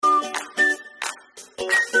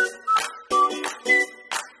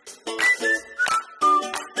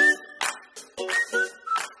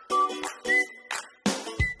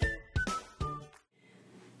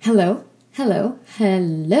Hello, hello,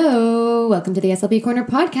 hello. Welcome to the SLP Corner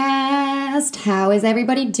podcast. How is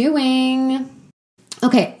everybody doing?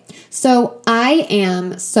 Okay, so I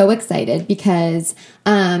am so excited because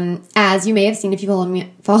as you may have seen if you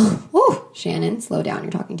Shannon, slow down.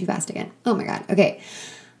 You're talking too fast again. Oh my God. Okay.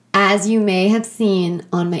 As you may have seen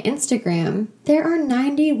on my Instagram, there are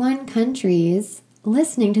 91 countries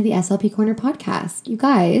listening to the SLP Corner podcast. You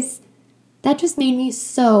guys, that just made me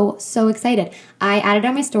so excited. I added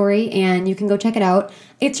on my story and you can go check it out.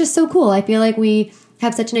 It's just so cool. I feel like we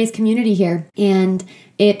have such a nice community here and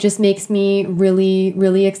it just makes me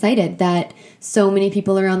really excited that so many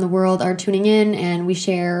people around the world are tuning in and we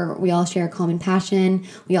all share a common passion.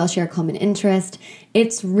 We all share a common interest.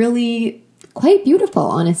 It's really quite beautiful,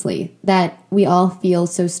 honestly, that we all feel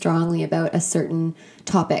so strongly about a certain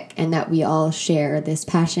topic and that we all share this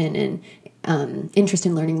passion and interest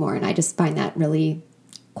in learning more. And I just find that really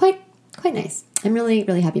quite nice. I'm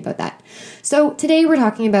really happy about that. So today we're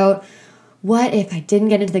talking about what if I didn't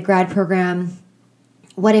get into the grad program?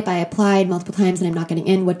 What if I applied multiple times and I'm not getting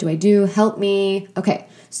in? What do I do? Help me. Okay,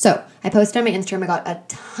 so I posted on my Instagram. I got a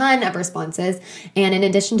ton of responses. And in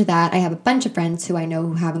addition to that, I have a bunch of friends who I know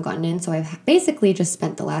who haven't gotten in. So I've basically just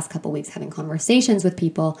spent the last couple weeks having conversations with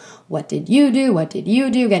people. What did you do? What did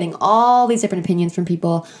you do? Getting all these different opinions from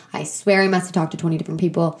people. I swear I must have talked to 20 different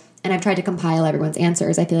people. And I've tried to compile everyone's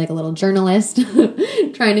answers. I feel like a little journalist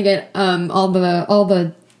trying to get all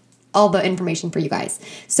the information for you guys.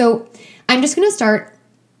 So I'm just going to start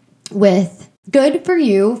with good for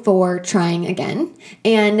you for trying again.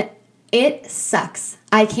 And it sucks.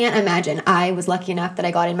 I can't imagine. I was lucky enough that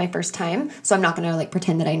I got in my first time. So I'm not going to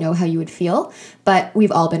pretend that I know how you would feel, but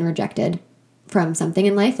we've all been rejected from something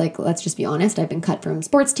in life. Let's just be honest. I've been cut from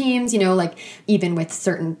sports teams, even with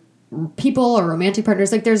certain people or romantic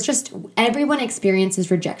partners. There's just, everyone experiences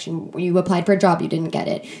rejection. You applied for a job, you didn't get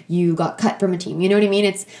it. You got cut from a team. You know what I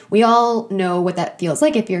mean? We all know what that feels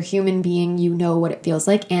like. If you're a human being, you know what it feels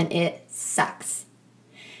like, and it sucks.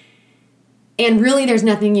 And really, there's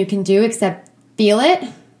nothing you can do except feel it,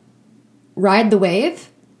 ride the wave,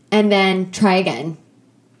 and then try again.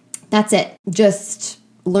 That's it. Just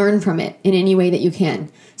learn from it in any way that you can.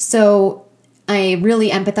 So I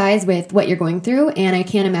really empathize with what you're going through, and I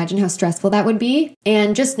can't imagine how stressful that would be.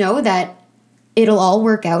 And just know that it'll all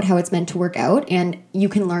work out how it's meant to work out, and you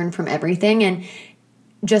can learn from everything, and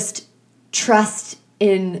just trust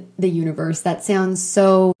in the universe. That sounds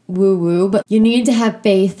so woo-woo, but you need to have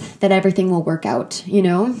faith that everything will work out,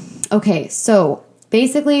 Okay, so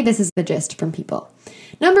basically this is the gist from people.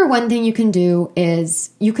 Number one thing you can do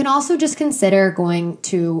is you can also just consider going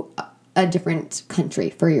to a different country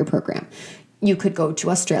for your program. You could go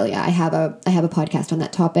to Australia. I have a podcast on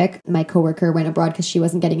that topic. My coworker went abroad because she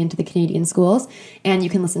wasn't getting into the Canadian schools, and you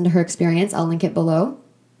can listen to her experience. I'll link it below.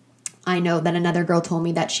 I know that another girl told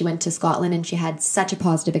me that she went to Scotland and she had such a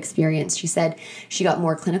positive experience. She said she got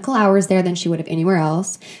more clinical hours there than she would have anywhere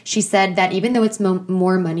else. She said that even though it's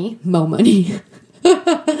more money,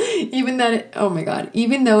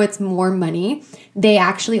 even though it's more money, they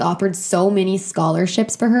actually offered so many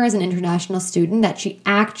scholarships for her as an international student that she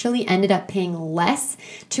actually ended up paying less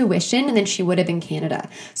tuition than she would have in Canada.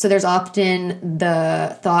 So there's often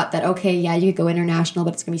the thought that, okay, yeah, you could go international,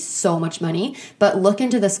 but it's going to be so much money. But look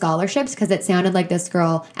into the scholarships because it sounded like this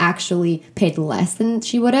girl actually paid less than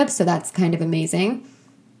she would have. So that's kind of amazing.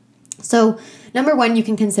 So number one, you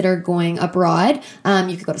can consider going abroad.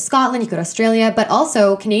 You could go to Scotland, you could go to Australia, but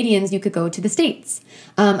also Canadians, you could go to the States.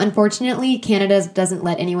 Unfortunately, Canada doesn't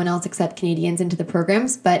let anyone else except Canadians into the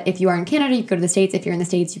programs. But if you are in Canada, you could go to the States. If you're in the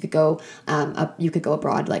States, you could go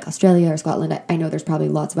abroad like Australia or Scotland. I know there's probably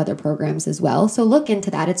lots of other programs as well. So look into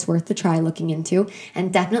that. It's worth the try looking into.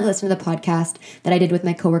 And definitely listen to the podcast that I did with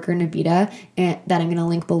my coworker, Navita, that I'm going to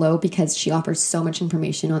link below because she offers so much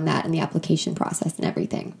information on that and the application process and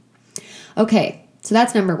everything. Okay, so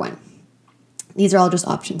that's number one. These are all just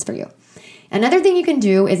options for you. Another thing you can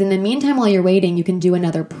do is in the meantime, while you're waiting, you can do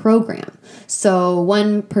another program. So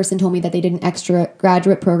one person told me that they did an extra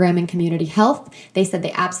graduate program in community health. They said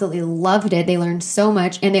they absolutely loved it. They learned so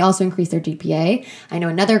much, and they also increased their GPA. I know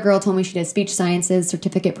another girl told me she did a speech sciences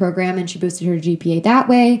certificate program, and she boosted her GPA that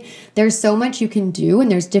way. There's so much you can do,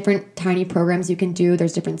 and there's different tiny programs you can do.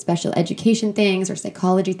 There's different special education things or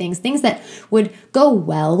psychology things that would go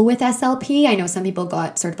well with SLP. I know some people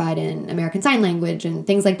got certified in American Sign Language and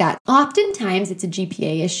things like that. Oftentimes, it's a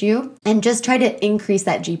GPA issue, and just try to increase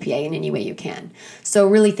that GPA in any way you can. So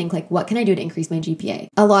really think what can I do to increase my GPA?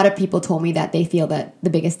 A lot of people told me that they feel that the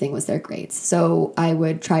biggest thing was their grades. So I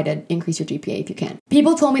would try to increase your GPA if you can.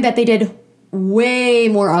 People told me that they did way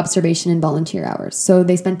more observation and volunteer hours. So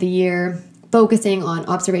they spent the year focusing on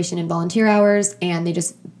observation and volunteer hours, and they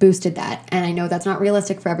just boosted that. And I know that's not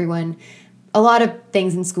realistic for everyone. A lot of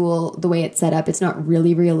things in school, the way it's set up, it's not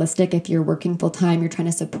really realistic if you're working full time, you're trying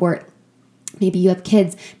to support. Maybe you have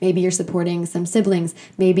kids, maybe you're supporting some siblings,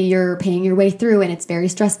 maybe you're paying your way through and it's very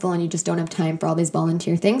stressful and you just don't have time for all these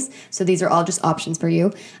volunteer things. So these are all just options for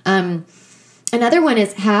you. Another one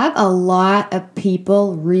is have a lot of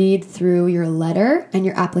people read through your letter and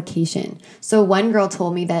your application. So one girl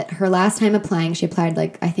told me that her last time applying, she applied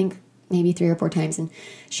like, I think maybe 3 or 4 times. And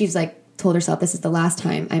she's like, told herself, this is the last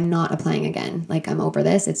time. I'm not applying again. Like, I'm over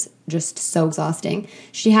this. It's just so exhausting.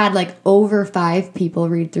 She had like over 5 people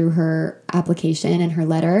read through her application and her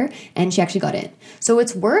letter, and she actually got in. So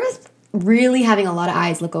it's worth really having a lot of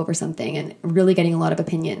eyes look over something and really getting a lot of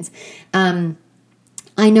opinions.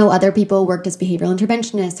 I know other people worked as behavioral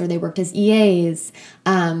interventionists or they worked as EAs.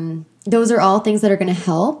 Those are all things that are going to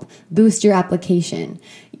help boost your application.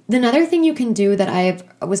 Another thing you can do that I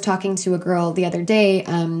was talking to a girl the other day,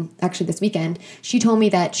 actually this weekend, she told me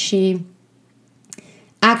that she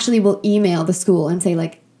actually will email the school and say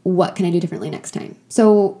like, what can I do differently next time?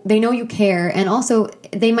 So they know you care, and also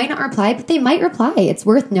they might not reply, but they might reply. It's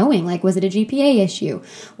worth knowing, like, was it a GPA issue?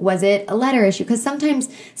 Was it a letter issue? Because sometimes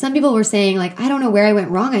some people were saying like, I don't know where I went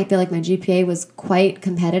wrong. I feel like my GPA was quite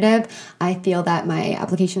competitive. I feel that my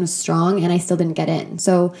application was strong and I still didn't get in.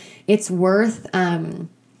 So it's worth asking,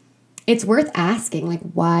 like,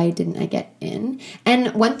 why didn't I get in?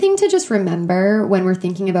 And one thing to just remember when we're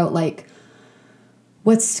thinking about like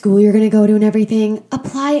what school you're going to go to and everything,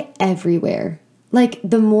 apply everywhere. Like,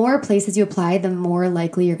 the more places you apply, the more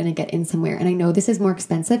likely you're going to get in somewhere. And I know this is more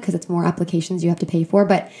expensive because it's more applications you have to pay for,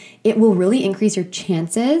 but it will really increase your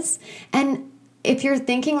chances. And if you're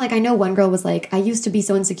thinking, like, I know one girl was like, I used to be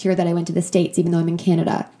so insecure that I went to the States even though I'm in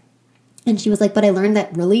Canada. And she was like, but I learned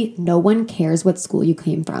that really no one cares what school you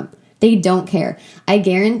came from. They don't care. I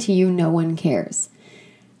guarantee you no one cares.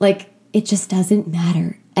 Like, it just doesn't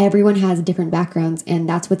matter. Everyone has different backgrounds, and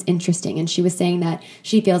that's what's interesting. And she was saying that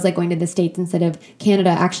she feels like going to the States instead of Canada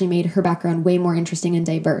actually made her background way more interesting and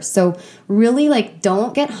diverse. So really, like,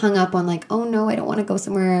 don't get hung up on like, oh no, I don't want to go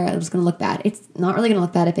somewhere, I'm just going to look bad. It's not really going to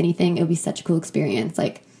look bad. If anything, it would be such a cool experience.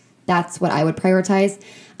 Like, that's what I would prioritize,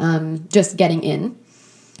 just getting in.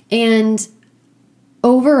 And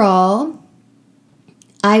overall,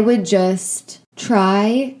 I would just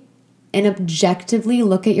try and objectively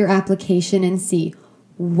look at your application and see,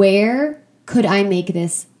 where could I make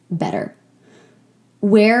this better?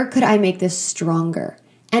 Where could I make this stronger?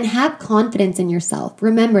 And have confidence in yourself.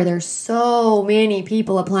 Remember, there's so many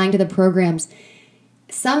people applying to the programs.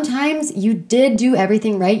 Sometimes you did do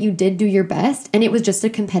everything right. You did do your best, and it was just a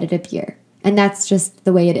competitive year. And that's just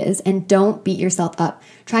the way it is. And don't beat yourself up.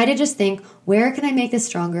 Try to just think, where can I make this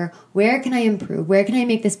stronger? Where can I improve? Where can I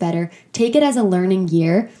make this better? Take it as a learning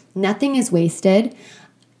year. Nothing is wasted.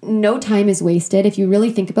 No time is wasted. If you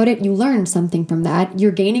really think about it, you learned something from that.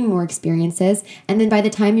 You're gaining more experiences. And then by the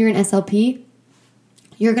time you're in SLP,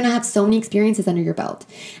 you're going to have so many experiences under your belt.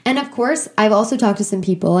 And of course, I've also talked to some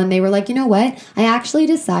people and they were like, you know what? I actually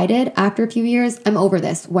decided after a few years, I'm over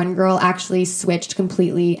this. One girl actually switched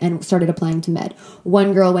completely and started applying to med.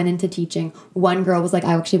 One girl went into teaching. One girl was like,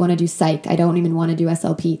 I actually want to do psych. I don't even want to do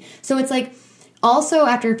SLP. So it's like, also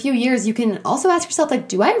after a few years, you can also ask yourself, like,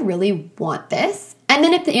 do I really want this? And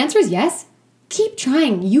then if the answer is yes, keep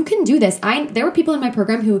trying. You can do this. There were people in my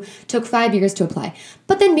program who took 5 years to apply.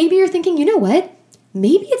 But then maybe you're thinking, you know what?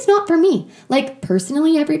 Maybe it's not for me. Like,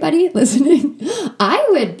 personally, everybody listening, I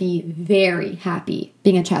would be very happy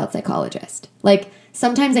being a child psychologist. Like,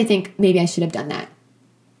 sometimes I think maybe I should have done that.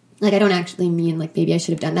 Like, I don't actually mean like maybe I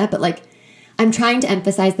should have done that, but like, I'm trying to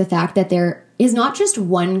emphasize the fact that there is not just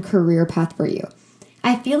one career path for you.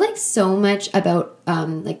 I feel like so much about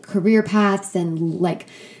like career paths and like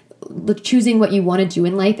choosing what you want to do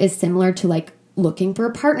in life is similar to like looking for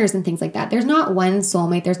partners and things like that. There's not one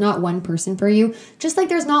soulmate. There's not one person for you. Just like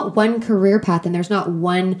there's not one career path and there's not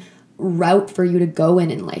one route for you to go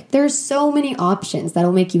in life. There's so many options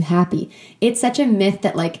that'll make you happy. It's such a myth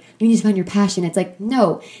that like you need to find your passion. It's like,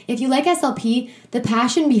 no, if you like SLP, the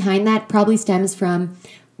passion behind that probably stems from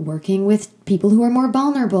working with people who are more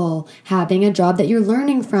vulnerable, having a job that you're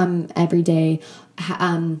learning from every day,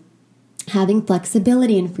 having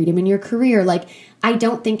flexibility and freedom in your career. Like, I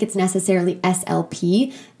don't think it's necessarily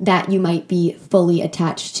SLP that you might be fully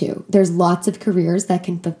attached to. There's lots of careers that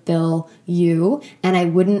can fulfill you, and I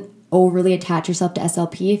wouldn't overly attach yourself to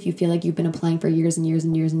SLP if you feel like you've been applying for years and years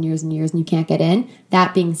and years and years and years and you can't get in.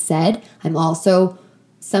 That being said, I'm also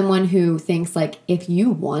someone who thinks like if you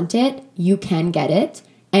want it, you can get it.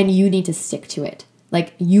 And you need to stick to it.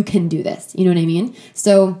 Like, you can do this. You know what I mean?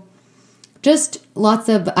 So just lots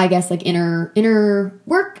of, I guess, like inner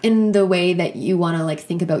work in the way that you want to like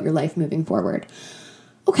think about your life moving forward.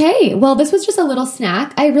 Okay, well, this was just a little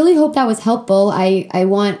snack. I really hope that was helpful. I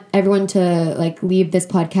want everyone to like leave this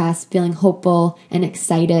podcast feeling hopeful and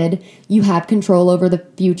excited. You have control over the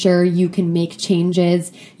future. You can make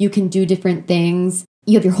changes. You can do different things.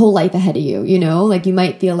 You have your whole life ahead of you, you know? Like you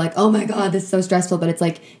might feel like, oh my God, this is so stressful, but it's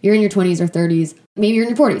like you're in your 20s or 30s. Maybe you're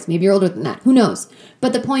in your 40s. Maybe you're older than that. Who knows?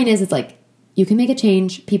 But the point is, it's like you can make a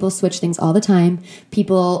change. People switch things all the time.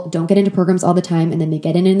 People don't get into programs all the time and then they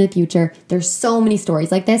get in the future. There's so many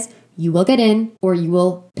stories like this. You will get in or you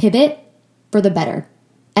will pivot for the better.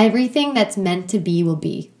 Everything that's meant to be will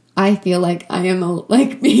be. I feel like I am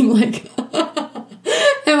being like...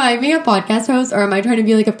 Am I being a podcast host or am I trying to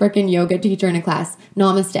be like a freaking yoga teacher in a class?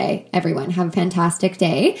 Namaste, everyone. Have a fantastic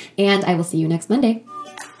day and I will see you next Monday.